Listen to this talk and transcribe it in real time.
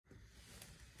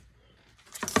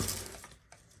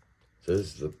So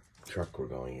this is the truck we're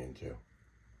going into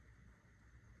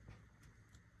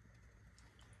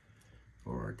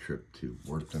for our trip to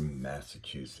Wrentham,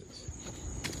 Massachusetts.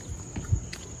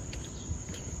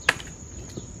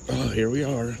 Oh, here we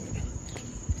are.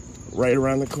 Right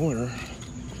around the corner.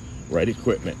 Right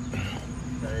equipment.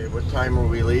 Hey, what time are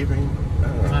we leaving?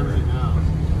 What time is it now?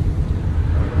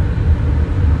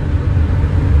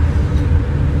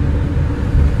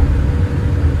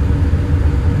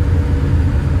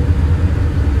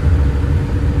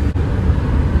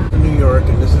 New York,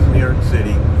 and this is New York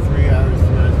City. 3 hours to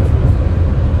Massachusetts.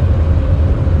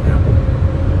 Yeah.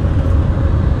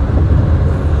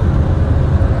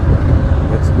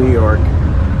 That's New York,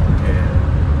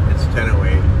 and it's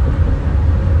 10:08.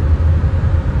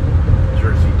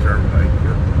 Jersey Turnpike.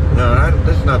 No,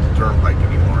 this is not the Turnpike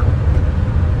anymore.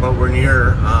 But we're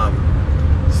near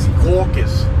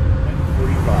Secaucus,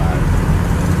 45.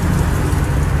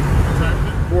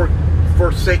 For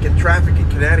forsaken traffic in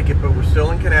Connecticut, but we're still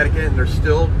in Connecticut, and they're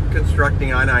still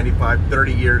constructing I-95.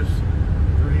 30 years.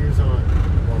 30 years on.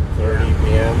 1:30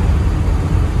 p.m.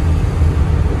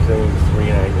 It's only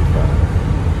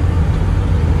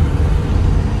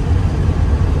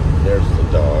 $3.95. There's the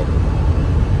dog.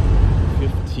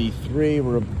 53.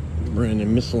 We're in a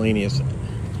miscellaneous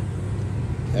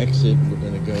exit. We're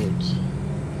gonna go to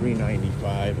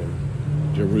 395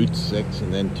 and to Route 6,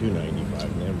 and then 295,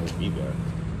 and then we'll be there.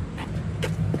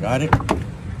 Got it?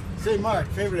 Say, Mark,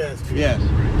 favorite ass cream. Yes.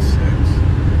 Route 6.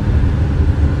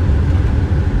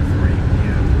 3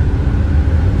 p.m.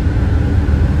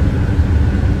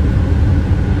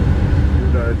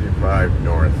 295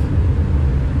 north.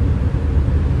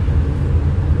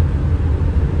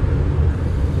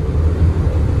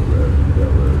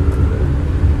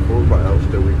 4 miles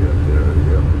till we get there.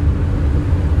 Yep.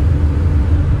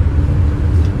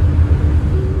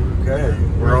 Okay,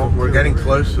 we're getting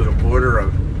close to the border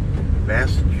of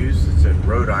Massachusetts and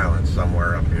Rhode Island,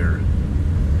 somewhere up here.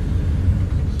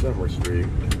 Summer Street,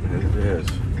 and it is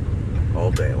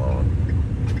all day long.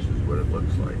 This is what it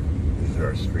looks like. These are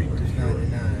our street to shore.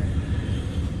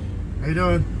 How you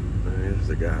doing? There's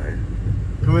the guy.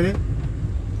 Coming in?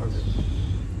 I was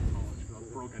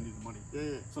broke, I needed money.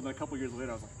 Yeah. So then a couple years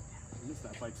later, I was like, I miss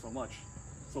that bike so much.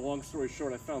 So long story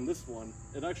short, I found this one.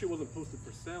 It actually wasn't posted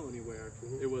for sale anywhere.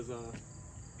 It was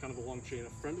kind of a long chain. A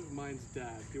friend of mine's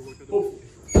dad. He worked at the All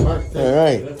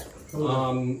right.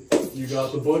 You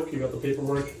got the book, you got the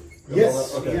paperwork.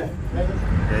 Yes. Okay. Yeah.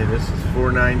 Okay, this is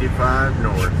 495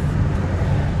 north.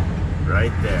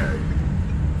 Right there.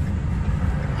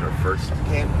 It's our first.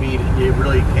 Can't beat it. You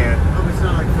really can't. Hope it's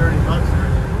not like $30 or anything.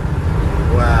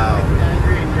 Wow. Like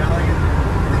angry and yelling and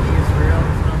thinking it's real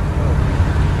and stuff.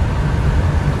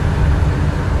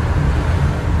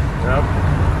 Yep.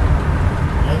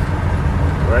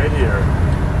 Right here.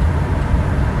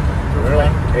 We're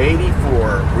like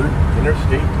 84,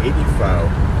 Interstate 85.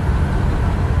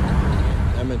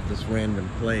 I'm at this random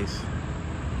place.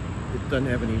 It doesn't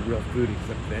have any real food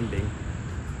except vending.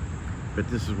 But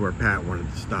this is where Pat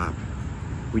wanted to stop.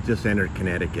 We just entered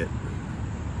Connecticut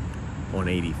on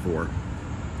 84.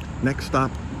 Next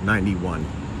stop, 91.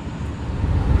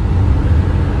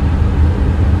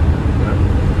 Yep,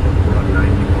 we're on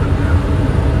 91 now.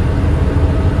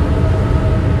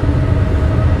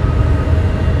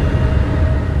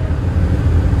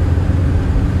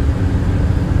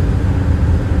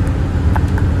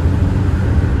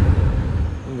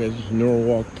 This is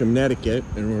Norwalk, Connecticut,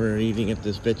 and we're eating at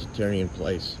this vegetarian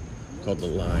place called The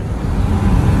Lime.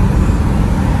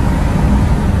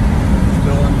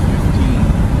 Still on 15.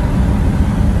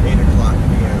 8 o'clock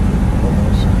p.m.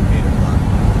 Almost 8 o'clock.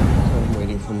 So I'm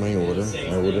waiting for my order.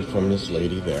 I ordered from this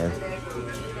lady there.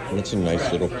 And it's a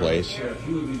nice little place.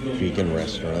 Vegan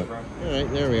restaurant. Alright,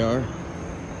 there we are.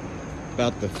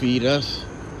 About to feed us.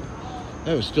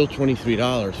 That was still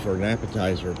 $23 for an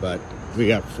appetizer, but we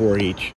got 4 each.